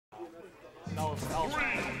No. 3,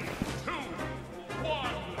 2,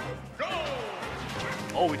 1, go!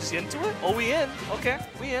 Oh, we just into it? Oh, we in. Okay,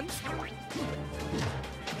 we in.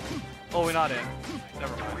 Oh, we're not in.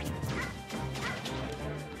 Never mind.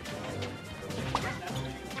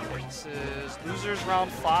 This is losers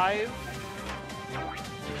round 5.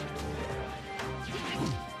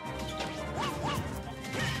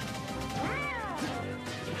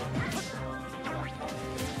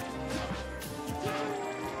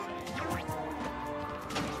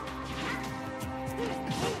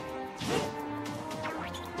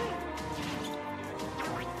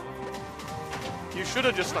 You should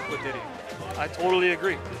have just stuck with Diddy. I totally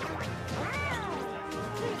agree.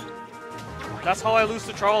 That's how I lose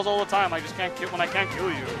to Charles all the time. I just can't kill when I can't kill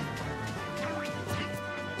you.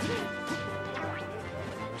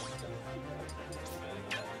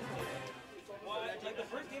 Like the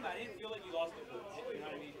first game, I didn't feel like you lost the boots. You know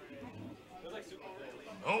what I mean? It was like super close.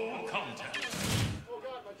 No contest.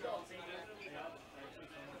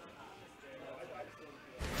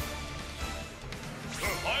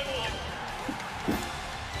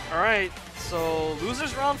 All right, so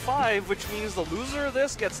losers round 5, which means the loser of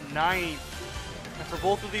this gets 9. And for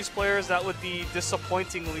both of these players, that would be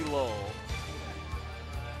disappointingly low.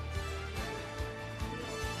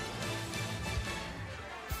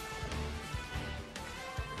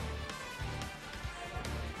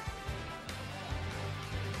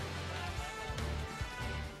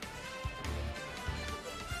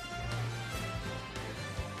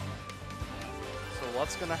 So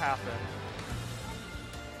what's gonna happen?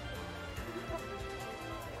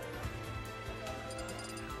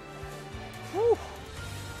 Whew.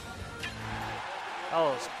 That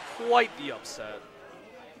was quite the upset.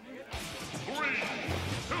 3,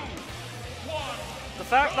 2,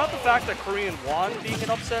 1. Not the fact that Korean won being an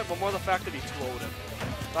upset, but more the fact that he 2-0'd him.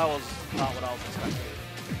 That was not what I was expecting.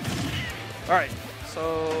 Alright,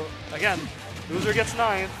 so again, loser gets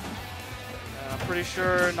 9th. I'm pretty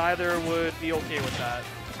sure neither would be okay with that.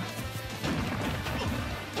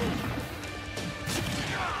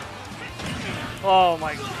 Oh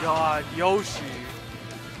my god, Yoshi.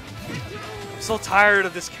 I'm so tired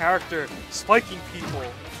of this character spiking people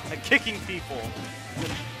and kicking people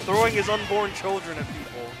and throwing his unborn children at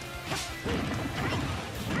people.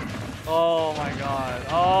 Oh my god.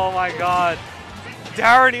 Oh my god.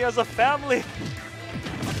 Darren, he has a family.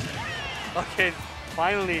 Okay,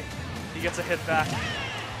 finally he gets a hit back.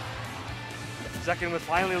 Zekken with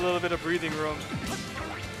finally a little bit of breathing room.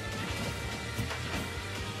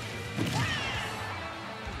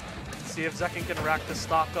 See if Zekken can rack the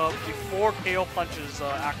stock up before KO Punch is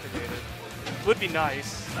activated. Would be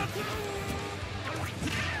nice.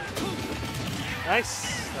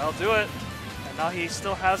 Nice, that'll do it. And now he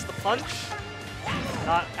still has the punch.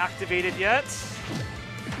 Not activated yet.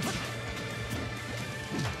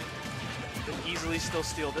 Could easily still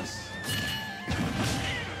steal this.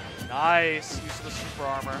 Nice, use of the super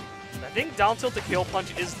armor. I think down tilt to KO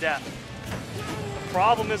Punch is death. The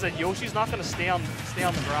problem is that Yoshi's not going to stay on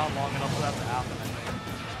the ground long enough for that to happen, I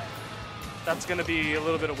think. That's going to be a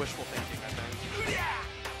little bit of wishful thinking, I think.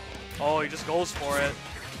 Oh, he just goes for it.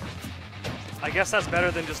 I guess that's better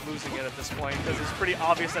than just losing it at this point, because it's pretty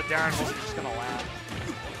obvious that Darren wasn't just going to land.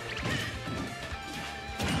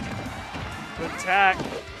 Good attack.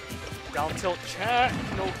 Down tilt check,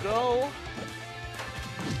 no go.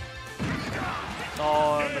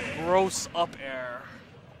 Oh, and the gross up air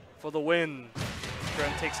for the win.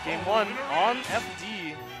 Dren takes game 1 on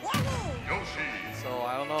FD. Yoshi. So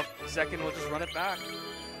I don't know if Zekken will just run it back.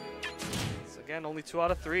 So again, only 2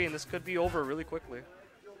 out of 3, and this could be over really quickly.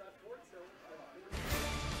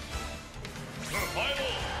 Survival.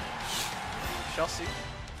 Shall see.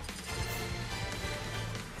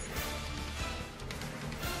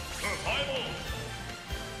 Survival.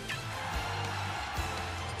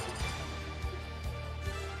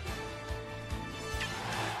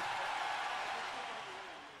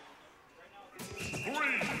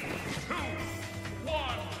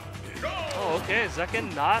 Oh, okay,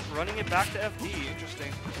 Zekken not running it back to FD.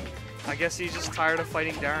 Interesting. I guess he's just tired of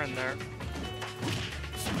fighting Darren there.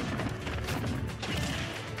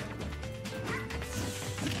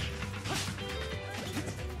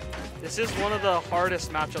 This is one of the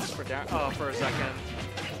hardest matchups for Zekken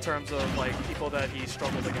in terms of like people that he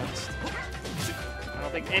struggled against. I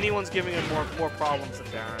don't think anyone's giving him more problems than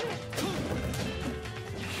Darren.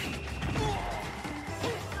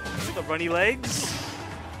 The runny legs.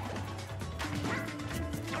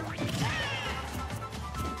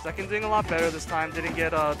 Zekken doing a lot better this time. Didn't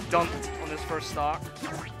get dunked on his first stock,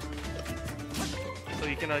 so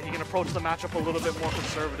he can approach the matchup a little bit more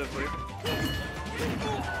conservatively.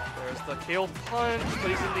 There's the KO punch, but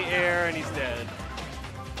he's in the air and he's dead.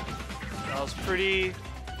 That was pretty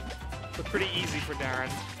easy for Dren,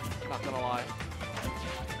 not gonna lie.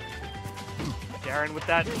 Dren with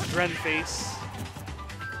that Dren face.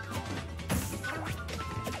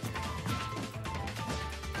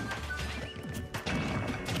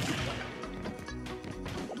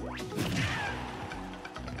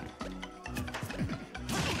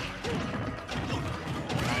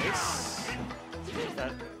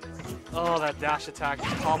 Oh, that dash attack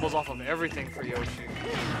combos off of everything for Yoshi.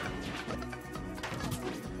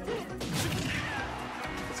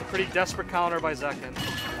 It's a pretty desperate counter by Zekken.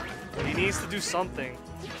 But he needs to do something.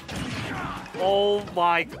 Oh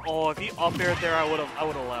my, oh, if he up aired there, I would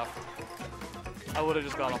have left. I would have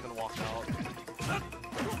just got up and walked out.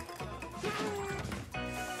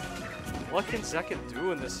 What can Zekken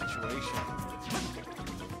do in this situation?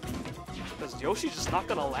 Because Yoshi's just not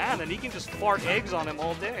gonna land, and he can just fart eggs on him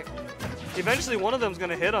all day. Eventually, one of them's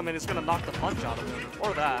gonna hit him, and it's gonna knock the punch out of him,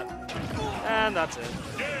 or that. And that's it.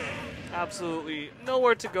 Absolutely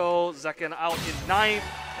nowhere to go. Zekken out in 9th.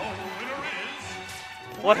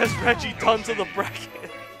 What has Reggie done to the bracket?